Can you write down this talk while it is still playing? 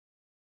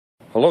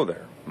Hello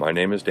there, my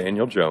name is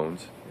Daniel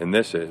Jones, and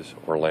this is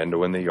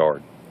Orlando in the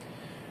Yard.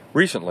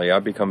 Recently,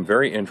 I've become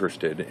very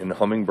interested in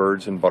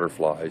hummingbirds and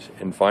butterflies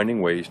and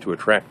finding ways to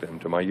attract them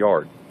to my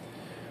yard.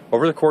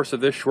 Over the course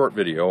of this short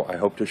video, I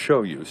hope to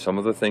show you some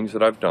of the things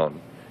that I've done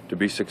to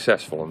be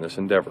successful in this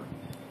endeavor.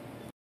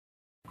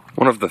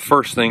 One of the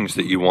first things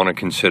that you want to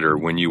consider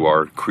when you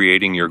are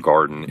creating your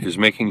garden is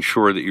making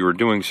sure that you are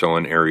doing so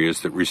in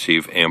areas that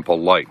receive ample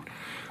light.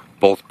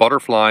 Both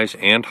butterflies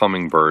and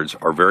hummingbirds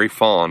are very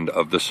fond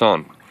of the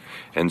sun,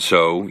 and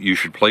so you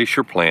should place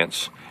your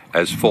plants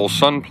as full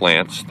sun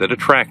plants that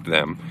attract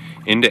them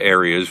into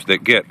areas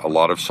that get a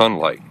lot of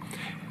sunlight.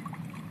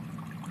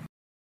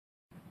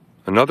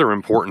 Another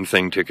important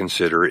thing to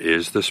consider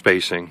is the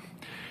spacing.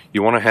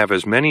 You want to have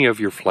as many of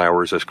your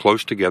flowers as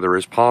close together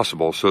as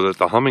possible so that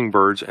the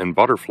hummingbirds and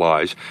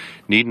butterflies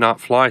need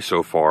not fly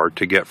so far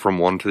to get from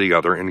one to the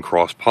other and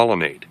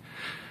cross-pollinate.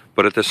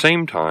 But at the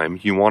same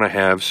time, you want to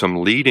have some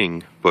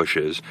leading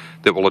bushes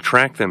that will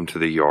attract them to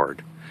the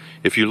yard.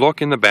 If you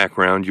look in the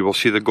background, you will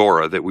see the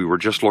gora that we were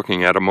just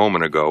looking at a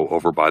moment ago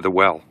over by the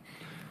well.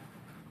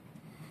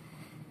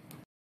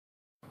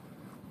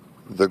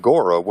 The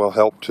gora will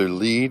help to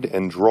lead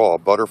and draw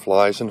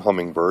butterflies and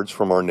hummingbirds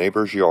from our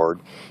neighbor's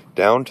yard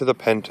down to the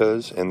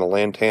pentas and the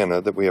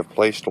lantana that we have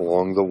placed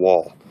along the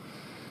wall.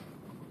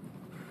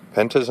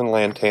 Pentas and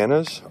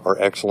lantanas are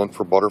excellent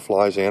for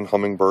butterflies and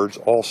hummingbirds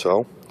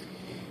also,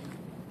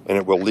 and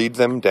it will lead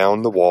them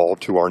down the wall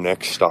to our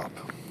next stop.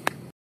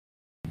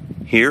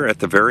 Here at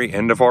the very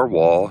end of our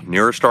wall,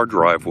 nearest our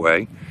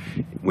driveway,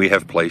 we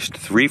have placed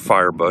 3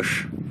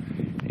 firebush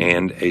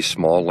and a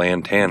small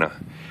lantana.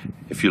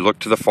 If you look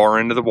to the far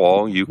end of the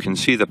wall, you can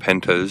see the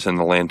pentas and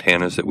the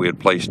lantanas that we had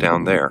placed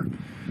down there.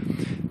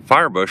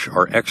 Firebush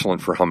are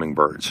excellent for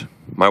hummingbirds.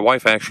 My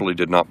wife actually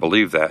did not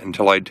believe that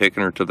until I'd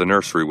taken her to the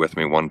nursery with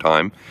me one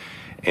time,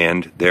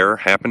 and there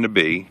happened to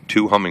be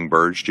 2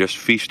 hummingbirds just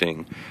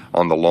feasting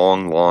on the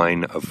long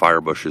line of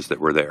firebushes that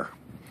were there.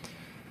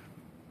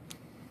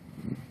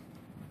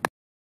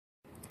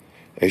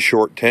 A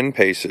short 10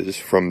 paces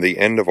from the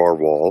end of our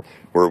wall,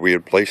 where we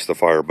had placed the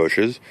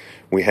firebushes,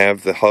 we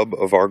have the hub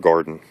of our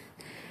garden.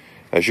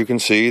 As you can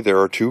see, there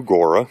are 2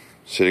 gora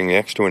sitting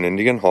next to an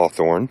Indian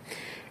hawthorn,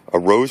 a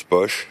rose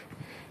bush,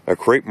 a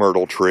crepe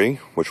myrtle tree,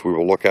 which we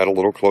will look at a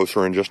little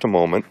closer in just a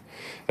moment,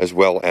 as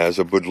well as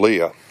a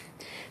buddleia.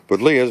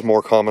 Buddleia is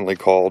more commonly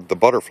called the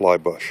butterfly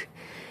bush.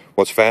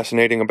 What's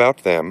fascinating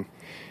about them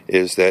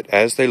is that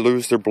as they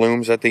lose their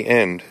blooms at the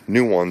end,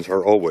 new ones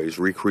are always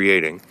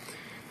recreating.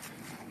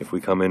 If we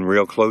come in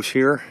real close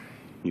here,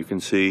 you can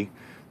see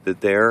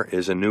that there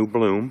is a new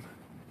bloom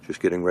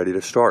just getting ready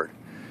to start.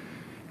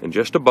 And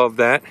just above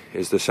that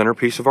is the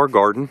centerpiece of our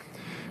garden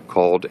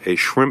called a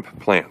shrimp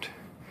plant,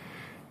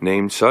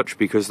 named such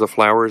because the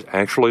flowers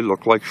actually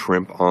look like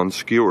shrimp on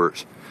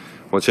skewers.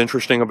 What's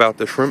interesting about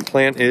the shrimp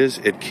plant is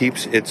it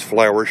keeps its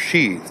flowers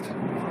sheathed.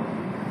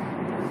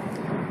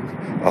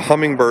 A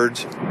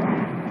hummingbird's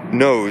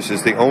nose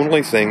is the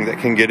only thing that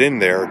can get in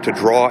there to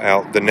draw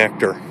out the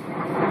nectar.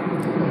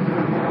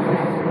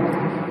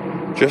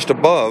 Just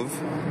above,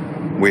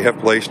 we have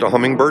placed a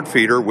hummingbird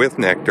feeder with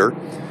nectar.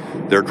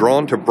 They're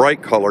drawn to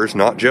bright colors,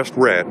 not just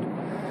red,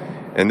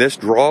 and this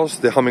draws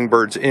the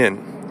hummingbirds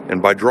in.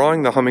 And by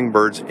drawing the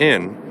hummingbirds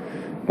in,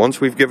 once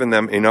we've given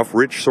them enough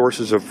rich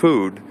sources of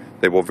food,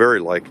 they will very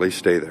likely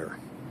stay there.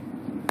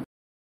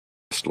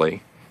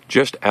 Lastly,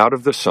 just out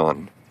of the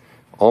sun,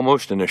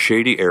 almost in a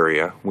shady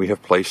area, we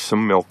have placed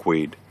some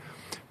milkweed.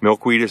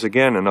 Milkweed is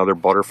again another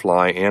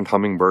butterfly and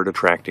hummingbird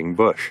attracting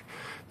bush.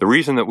 The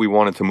reason that we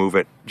wanted to move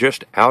it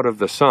just out of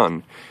the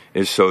sun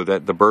is so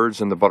that the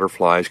birds and the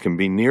butterflies can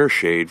be near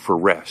shade for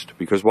rest,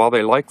 because while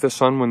they like the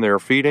sun when they're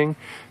feeding,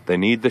 they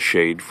need the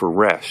shade for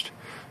rest.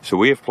 So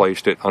we have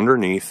placed it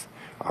underneath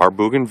our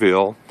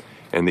bougainville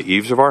and the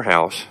eaves of our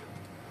house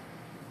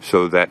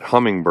so that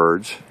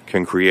hummingbirds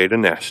can create a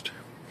nest.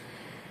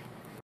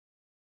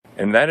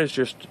 And that is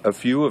just a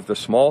few of the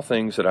small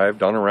things that I have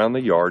done around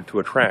the yard to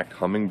attract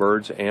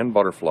hummingbirds and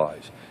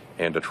butterflies.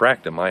 And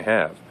attract them I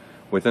have.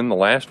 Within the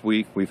last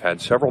week, we've had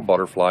several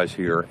butterflies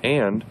here,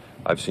 and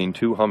I've seen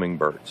 2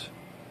 hummingbirds.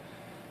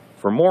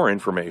 For more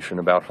information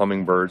about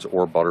hummingbirds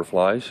or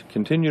butterflies,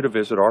 continue to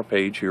visit our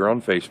page here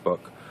on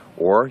Facebook,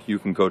 or you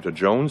can go to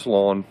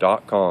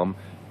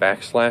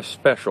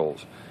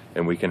jonslawn.com/specials,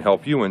 and we can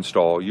help you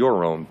install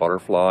your own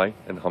butterfly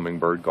and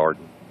hummingbird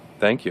garden.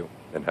 Thank you,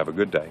 and have a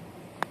good day.